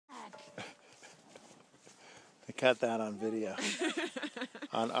cut that on video.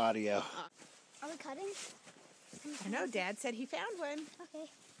 On audio. Are we cutting? I know, Dad said he found one. Okay.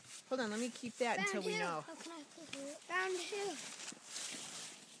 Hold on, let me keep that until we know. How can I put it? Found two.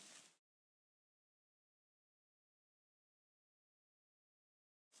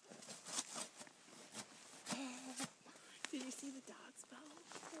 Did you see the dogs, Bo?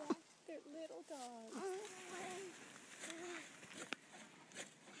 Yeah. They're little dogs.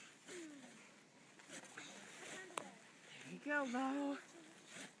 There you go, Bo.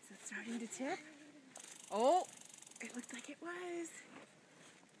 Is it starting to tip? Oh, it looked like it was.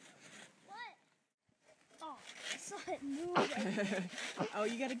 What? Oh, I saw it moving. Oh,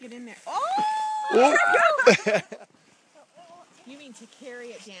 you got to get in there. Oh! You mean to carry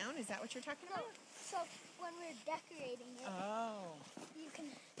it down? Is that what you're talking about? So when we're decorating it, you can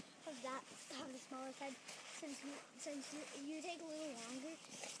have the smaller side. Since you take a little longer,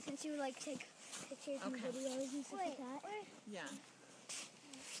 since you like take pictures and videos and stuff like that. Yeah.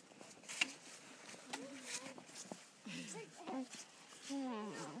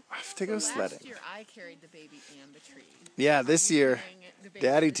 I have to go sledding. Last year I carried the baby and the tree. Yeah, this year,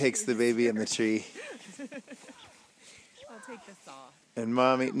 Daddy takes the baby and the tree. I'll take the saw. And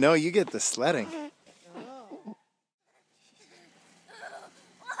Mommy, no, you get the sledding.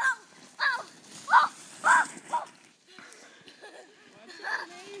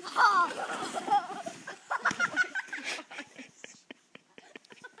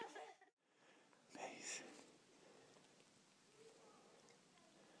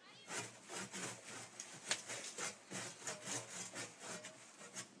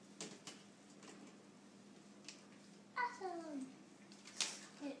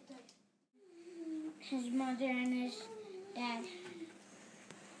 His mother and his dad.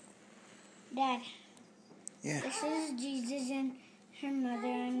 Dad. Yeah. This is Jesus and her mother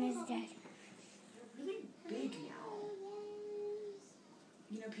and his dad. Really big now.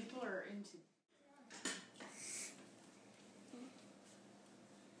 You know, people are into...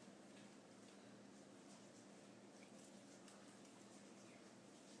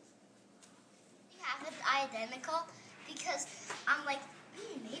 We have it identical because I'm like,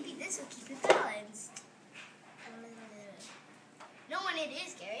 maybe this will keep it balanced. No, when it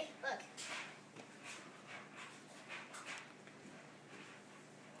is, Gary. Look.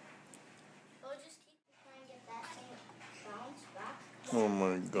 We'll just keep trying to get that thing bounced back. Oh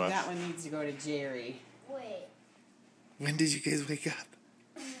my gosh. That one needs to go to Jerry. Wait. When did you guys wake up?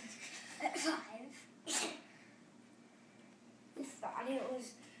 At 5. We thought it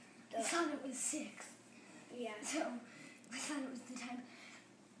was 6. Yeah. So we thought it was the time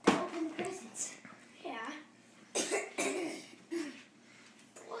to open the presents. Yeah.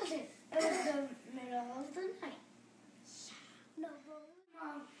 It wasn't. It was the middle of the night. No,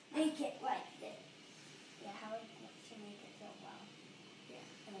 Mom, make it like this. Yeah, how would she make it so well? Yeah.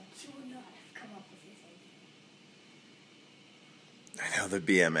 And then she would not have come up with this idea. I know the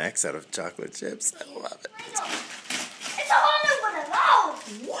BMX out of chocolate chips. I love it. It's a whole new one of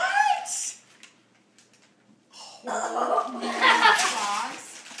those! What? Whole new box?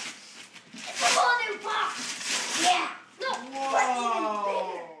 It's a whole new box! Yeah! Look!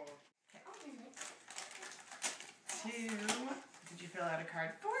 Whoa! Open it. 2. Did you fill out a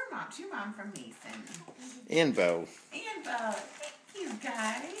card for Mom? To Mom from Mason. And Bo. And Bo. Thank you,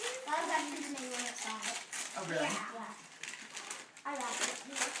 guys. That was actually the name when I saw it. Oh, really? Yeah. I got it.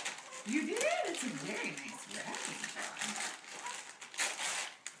 You did? It's a very nice wrapping job.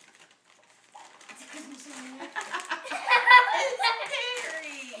 It's a Christmas one.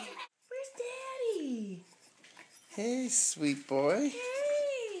 Harry! Where's Daddy? Hey, sweet boy.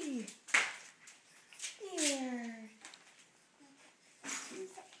 Hey! Here.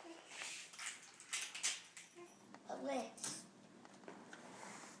 Let's.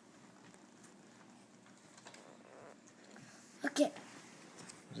 Okay.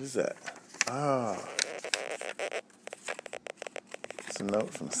 What is that? Oh. It's a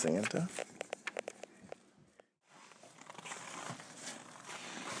note from Santa.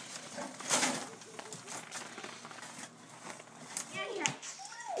 Yeah.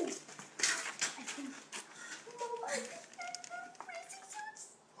 I think.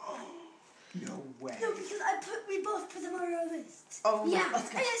 No way. No, because we both put them on our list. Oh, yeah. let's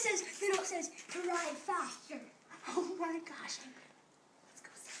go. And the note says to ride faster. Oh my gosh. Let's go.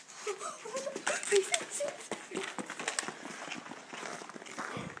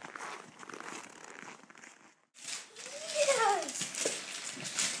 Yes.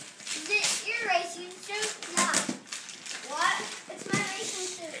 Is it your racing suit? No. What? It's my racing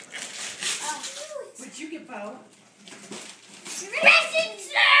suit. Oh. What'd you get, Bo? Racing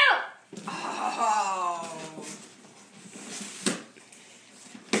suit! Oh.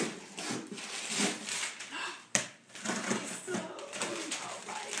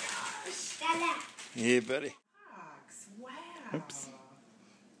 Yeah, buddy. Fox, wow. Oops.